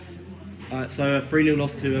So a 3-0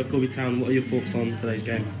 loss to Corby Town. What are your thoughts on today's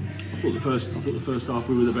game? I thought the first half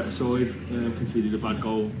we were the better side. Conceded a bad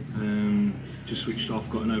goal. Just switched off,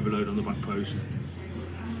 got an overload on the back post,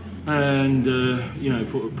 and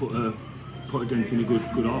put a dent in a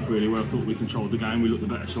good half really, where I thought we controlled the game. We looked the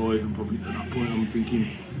better side, and probably at that point I'm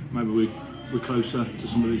thinking maybe we're closer to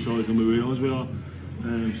some of these sides than we realise we are.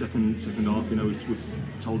 Second half, we've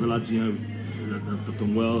told the lads, they've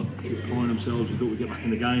done well, keep applying themselves. We thought we'd get back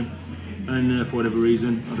in the game, and for whatever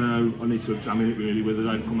reason, I don't know. I need to examine it really, whether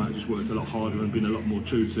they've come out and just worked a lot harder and been a lot more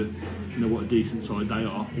true to, what a decent side they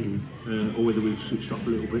are, or whether we've switched off a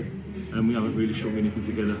little bit. And we haven't really strung anything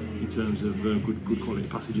together in terms of good quality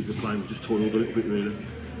passages of play. We've just toiled a little bit really.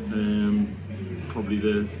 Probably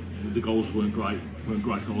the goals weren't great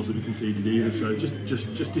goals that we conceded either. So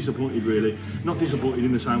just disappointed really. Not disappointed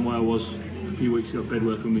in the same way I was a few weeks ago at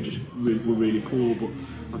Bedworth when we were really poor, but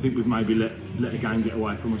I think we've maybe let a game get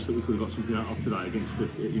away from us that we could have got something out of today against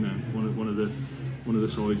one of the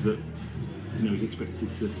sides that is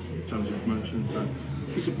expected to challenge the promotion. So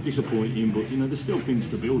it's disappointing, but there's still things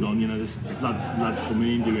to build on. There's lads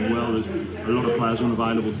coming in doing well. There's a lot of players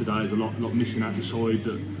unavailable today. There's a lot missing out the side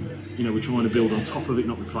that we're trying to build on top of it,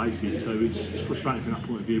 not replace it. So it's frustrating from that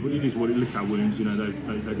point of view. But it is what it. Lick our wounds. They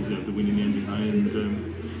deserve the win in the end,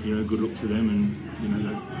 and good luck to them. And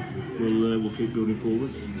we'll keep building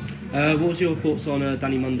forwards. What was your thoughts on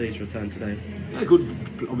Danny Mundy's return today? Yeah, good.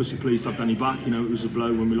 Obviously pleased to have Danny back. It was a blow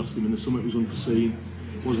when we lost him in the summer. It was unforeseen.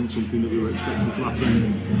 It wasn't something that we were expecting to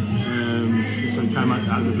happen. So he came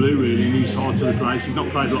out of the blue really, and he's hard to replace. He's not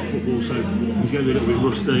played a lot of football, so he's going to be a little bit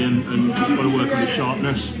rusty and just got to work on his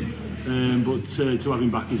sharpness. But to have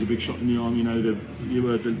him back is a big shot in the arm. You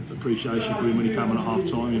heard the appreciation for him when he came on at half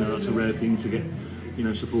time. That's a rare thing to get.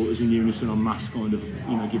 Supporters in unison en masse, kind of,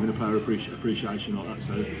 giving a player appreciation like that.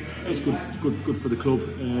 So it's good for the club.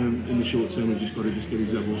 In the short term, we've just got to get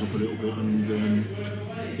his levels up a little bit, and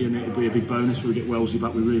it'll be a big bonus when we get Wellesley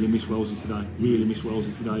back. We really miss Wellesley today.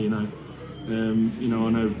 I know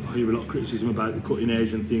I hear a lot of criticism about the cutting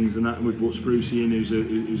edge and things and that, and we've brought Sprucey in, who's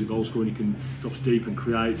a goal scorer, and he can drops deep and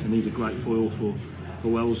creates, and he's a great foil for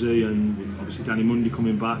Wellesley, and obviously Danny Mundy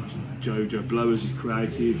coming back, Joe Blowers is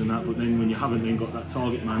creative and that, but then when you haven't then got that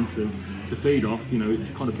target man to feed off, it's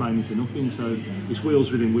kind of playing into nothing. So it's wheels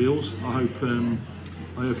within wheels. I hope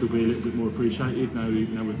he'll be a little bit more appreciated now.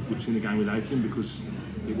 We've seen the game without him, because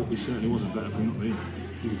it certainly wasn't better for him not being.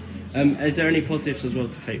 Is there any positives as well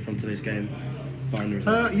to take from today's game?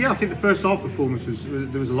 Yeah, I think the first half performance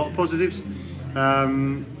there was a lot of positives.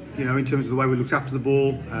 In terms of the way we looked after the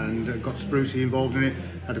ball and got Sprucey involved in it,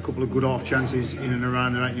 had a couple of good half chances in and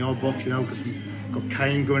around their 8-yard box, because we got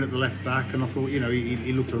Kane going at the left back, and I thought, he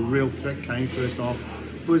looked a real threat, Kane, first half.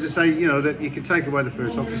 But as I say, that you can take away the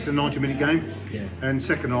first half, it's a 90-minute game. Yeah. And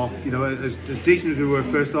second half, as decent as we were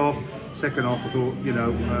first half, second half I thought,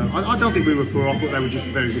 I don't think we were poor. I thought they were just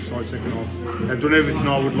a very good side second half. They've done everything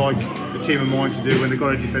I would like a team of mine to do. When they've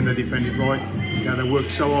got to defend, they defended right. They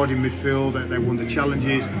worked so hard in midfield, they won the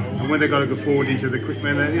challenges, and when they got to go forward into the quick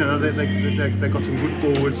men, they got some good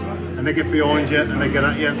forwards, and they get behind you and they get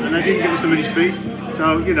at you, and they didn't give us so many speed.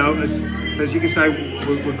 So as you can say,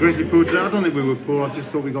 we're greatly poor today. I don't think we were poor. I just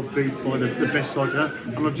thought we got beat by the best side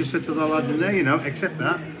today, and I've just said to the lads in there, accept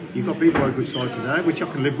that you got beat by a good side today, which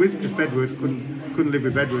I can live with, because Bedworth couldn't live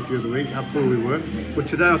with Bedworth the other week, how poor we were. But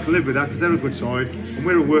today I can live with that, because they're a good side and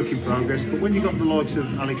we're a work in progress. But when you got the likes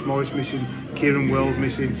of Alex Morris missing, Kieran Wells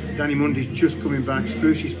missing, Danny Mundy's just coming back,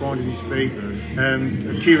 Sprucey's finding his feet,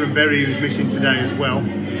 Kieran Berry who's missing today as well.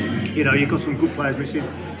 You've got some good players missing.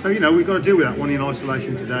 So, we've got to deal with that one in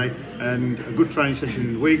isolation today, and a good training session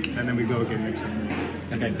in the week, and then we go again next Saturday.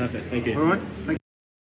 Okay, perfect. Thank you. All right. Thank you.